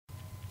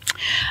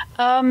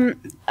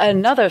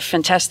Another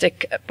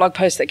fantastic blog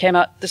post that came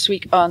out this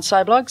week on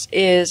Sciblogs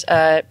is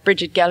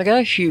Bridget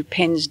Gallagher, who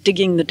pens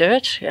Digging the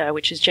Dirt,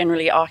 which is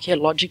generally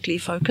archaeologically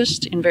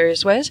focused in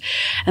various ways.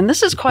 And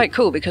this is quite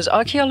cool because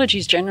archaeology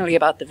is generally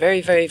about the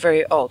very, very,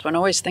 very old. I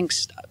always think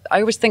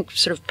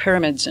sort of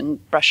pyramids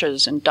and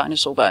brushes and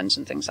dinosaur bones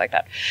and things like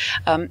that.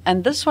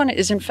 And this one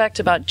is in fact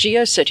about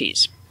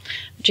geocities.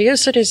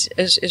 GeoCities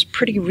is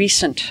pretty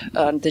recent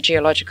on the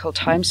geological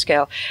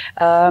timescale.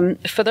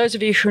 For those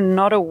of you who are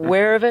not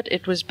aware of it,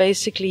 it was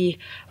basically,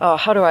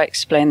 how do I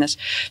explain this?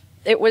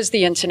 It was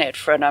the internet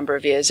for a number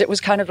of years. It was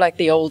kind of like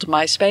the old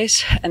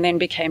MySpace and then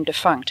became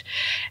defunct.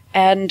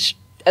 And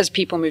as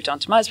people moved on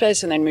to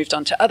MySpace and then moved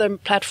on to other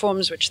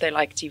platforms, which they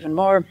liked even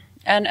more,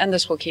 and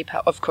this will keep,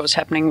 of course,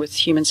 happening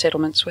with human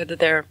settlements, whether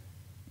they're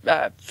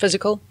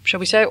physical, shall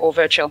we say, or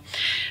virtual.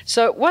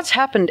 So what's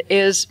happened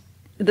is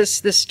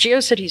this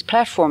GeoCities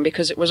platform,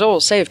 because it was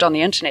all saved on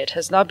the internet,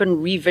 has now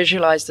been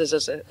revisualized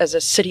as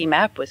a city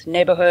map with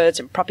neighborhoods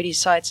and property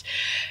sites.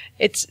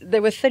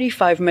 There were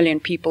 35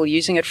 million people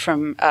using it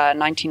from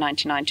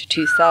 1999 to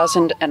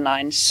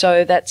 2009.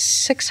 So that's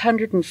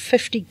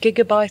 650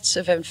 gigabytes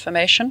of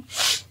information.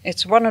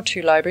 It's one or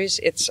two libraries.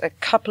 It's a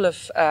couple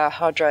of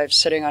hard drives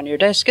sitting on your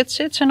desk. It's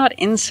a not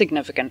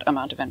insignificant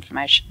amount of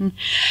information.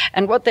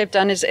 And what they've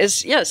done is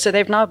so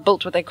they've now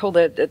built what they call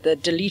the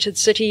deleted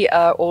city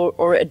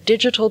or a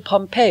digital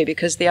Pompeii,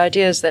 because the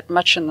idea is that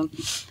much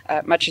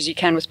as you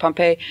can with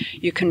Pompeii,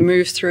 you can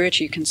move through it.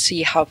 You can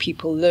see how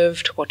people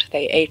lived, what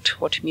they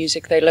ate, what music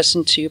they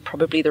listened to,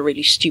 probably the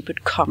really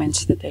stupid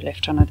comments that they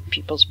left on other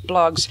people's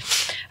blogs.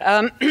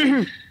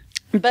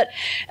 But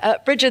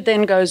Bridget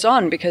then goes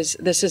on, because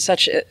this is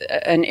such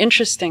an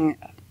interesting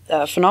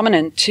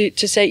phenomenon, to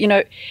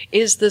say,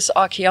 is this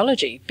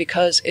archaeology?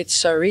 Because it's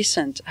so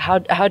recent. How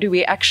do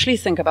we actually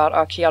think about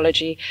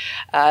archaeology?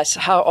 So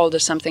how old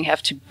does something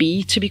have to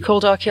be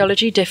called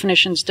archaeology?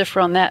 Definitions differ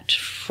on that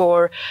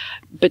for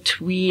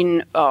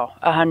between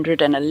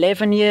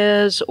 111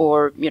 years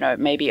or,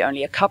 maybe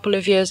only a couple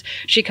of years.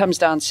 She comes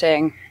down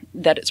saying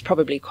that it's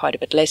probably quite a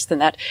bit less than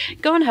that.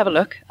 Go and have a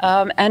look,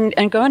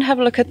 and go and have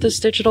a look at this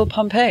digital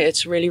Pompeii.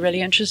 It's really, really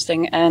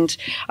interesting, and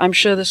I'm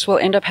sure this will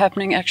end up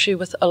happening actually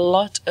with a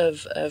lot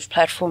of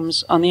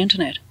platforms on the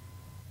internet.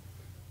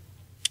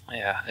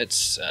 Yeah,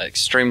 it's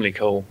extremely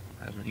cool.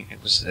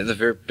 It was at the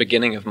very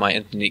beginning of my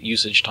internet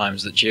usage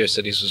times that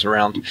GeoCities was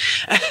around.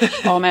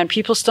 Oh man,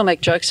 people still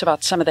make jokes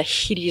about some of the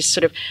hideous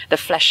sort of the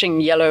flashing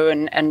yellow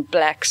and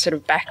black sort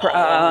of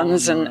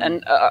backgrounds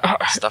and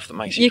stuff that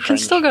makes you cringe. Can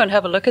still go and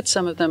have a look at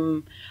some of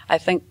them, I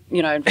think,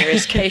 in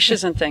various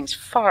caches and things.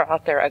 Far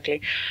out there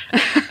ugly.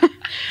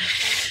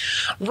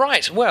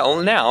 Right,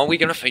 well, now we're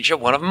going to feature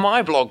one of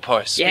my blog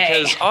posts. Yay.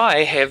 Because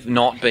I have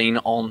not been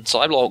on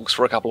Sciblogs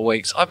for a couple of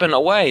weeks. I've been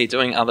away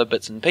doing other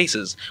bits and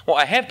pieces. What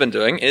I have been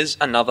doing is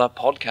another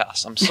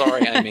podcast. I'm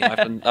sorry, Amy. I've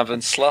been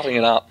slutting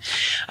it up.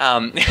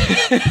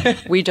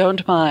 We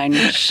don't mind.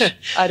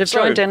 I'd have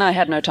joined in. I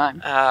had no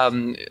time.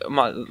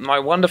 My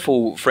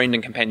wonderful friend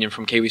and companion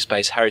from Kiwi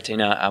Space,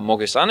 Haritina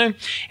Mogosanu,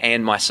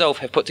 and myself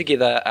have put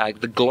together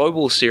the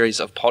global series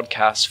of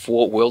podcasts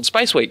for World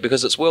Space Week,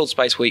 because it's World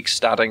Space Week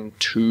starting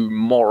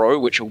tomorrow,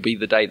 which will be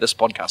the day this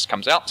podcast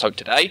comes out, so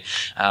today,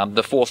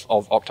 the 4th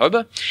of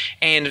October.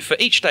 And for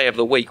each day of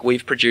the week,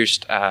 we've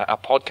produced a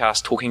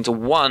podcast talking to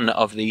one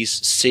of these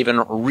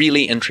 7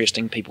 really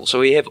interesting people. So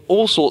we have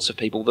all sorts of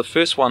people. The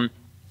first one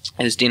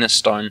is Dennis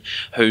Stone,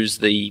 who's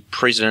the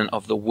president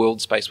of the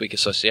World Space Week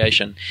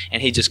Association,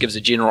 and he just gives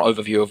a general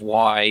overview of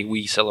why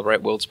we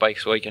celebrate World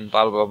Space Week and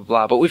blah, blah, blah,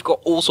 blah. But we've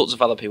got all sorts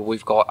of other people.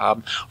 We've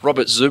got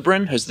Robert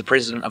Zubrin, who's the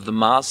president of the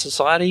Mars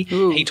Society.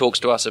 Ooh. He talks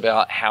to us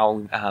about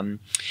how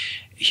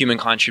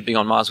humankind should be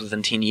on Mars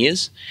within 10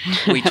 years.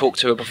 We talk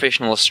to a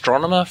professional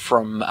astronomer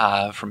from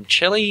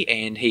Chile,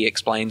 and he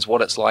explains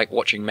what it's like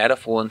watching matter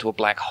fall into a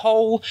black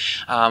hole.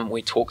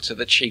 We talk to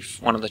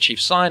one of the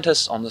chief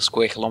scientists on the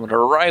Square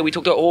Kilometre Array. We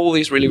talk to all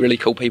these really, really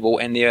cool people,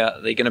 and they're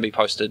going to be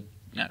posted,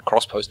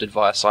 cross-posted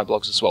via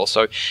Sciblogs as well.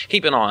 So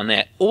keep an eye on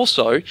that.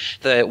 Also,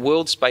 the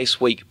World Space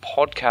Week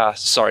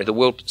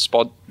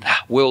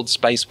World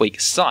Space Week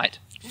site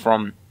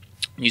from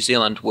New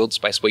Zealand,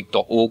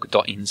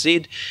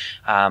 worldspaceweek.org.nz,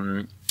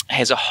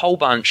 has a whole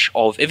bunch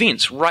of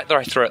events right the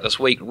way throughout this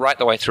week, right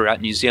the way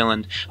throughout New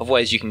Zealand, of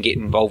ways you can get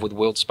involved with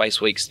World Space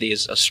Weeks.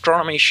 There's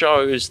astronomy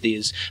shows,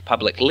 there's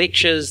public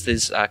lectures,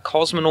 there's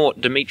cosmonaut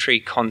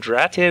Dmitry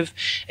Kondratev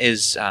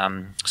is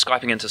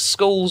Skyping into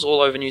schools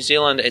all over New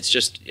Zealand.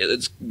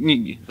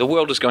 The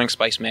world is going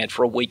space mad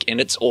for a week, and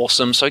it's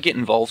awesome, so get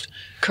involved.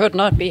 Could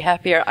not be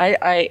happier.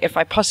 If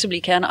I possibly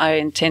can, I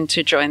intend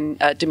to join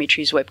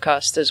Dimitri's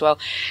webcast as well.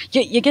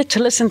 You get to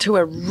listen to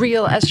a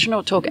real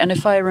astronaut talk, and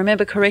if I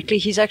remember correctly,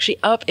 he's actually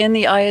up in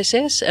the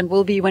ISS and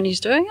will be when he's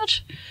doing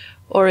it?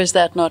 Or is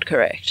that not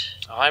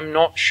correct? I'm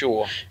not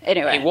sure.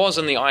 Anyway. He was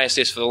in the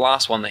ISS for the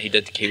last one that he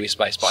did to Kiwi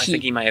Space, but I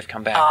think he may have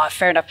come back.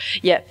 Fair enough.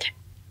 Yeah.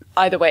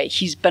 Either way,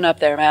 he's been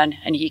up there, man,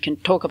 and he can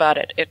talk about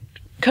it. It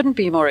couldn't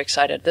be more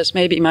excited. This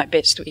may be my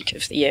best week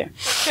of the year.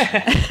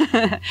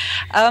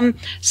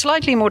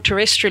 Slightly more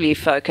terrestrially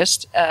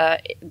focused,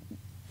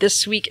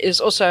 This week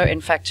is also,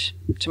 in fact,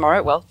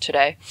 tomorrow, well,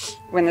 today,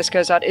 when this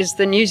goes out, is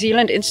the New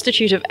Zealand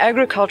Institute of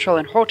Agricultural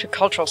and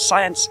Horticultural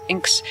Science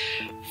Inc.'s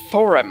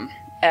Forum.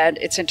 And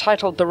it's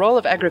entitled The Role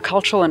of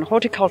Agricultural and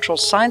Horticultural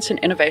Science and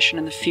Innovation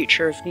in the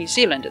Future of New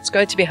Zealand. It's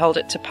going to be held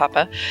at Te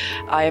Papa.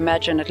 I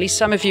imagine at least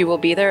some of you will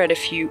be there, and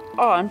if you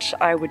aren't,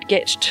 I would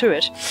get to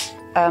it.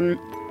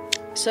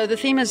 So the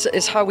theme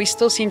is how we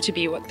still seem to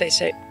be what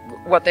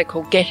they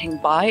call getting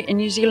by in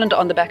New Zealand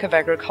on the back of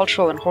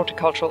agricultural and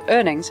horticultural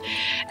earnings.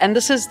 And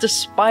this is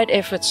despite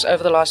efforts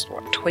over the last,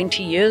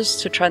 20 years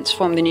to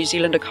transform the New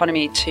Zealand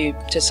economy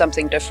to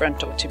something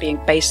different, or to being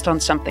based on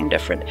something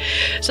different.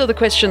 So the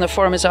question the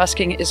forum is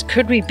asking is,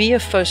 could we be a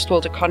first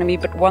world economy,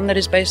 but one that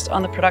is based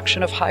on the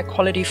production of high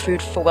quality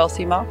food for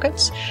wealthy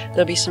markets?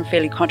 There'll be some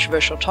fairly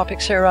controversial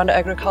topics here around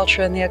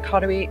agriculture and the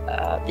economy.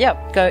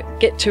 Go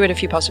get to it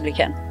if you possibly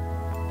can.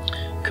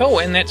 Cool,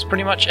 and that's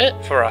pretty much it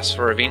for us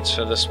for events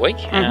for this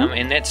week.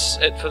 And that's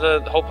it for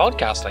the whole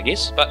podcast, I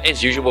guess. But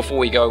as usual, before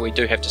we go, we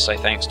do have to say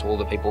thanks to all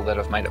the people that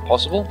have made it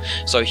possible.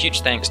 So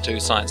huge thanks to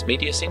Science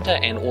Media Centre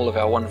and all of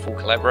our wonderful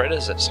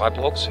collaborators at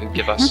Sciblogs who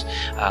give us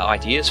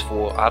ideas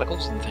for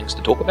articles and things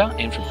to talk about,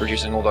 and for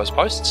producing all those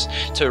posts.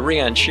 To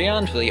Rian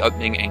Shian for the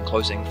opening and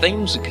closing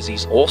themes, because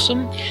he's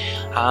awesome.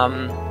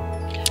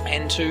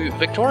 And to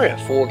Victoria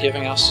for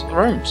giving us the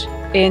rooms.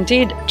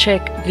 Indeed,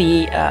 check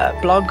the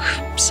blog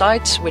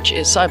site, which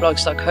is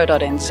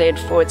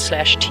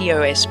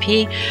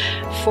sciblogs.co.nz/TOSP,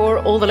 for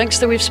all the links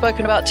that we've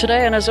spoken about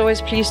today. And as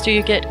always, please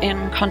do get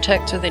in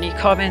contact with any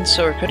comments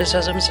or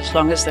criticisms, as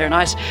long as they're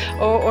nice,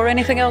 or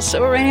anything else,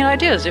 or any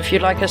ideas if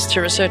you'd like us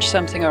to research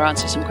something or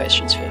answer some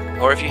questions for you.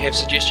 Or if you have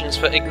suggestions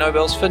for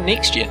IgNobels for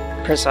next year.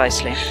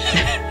 Precisely.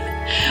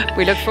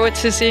 We look forward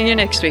to seeing you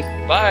next week.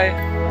 Bye.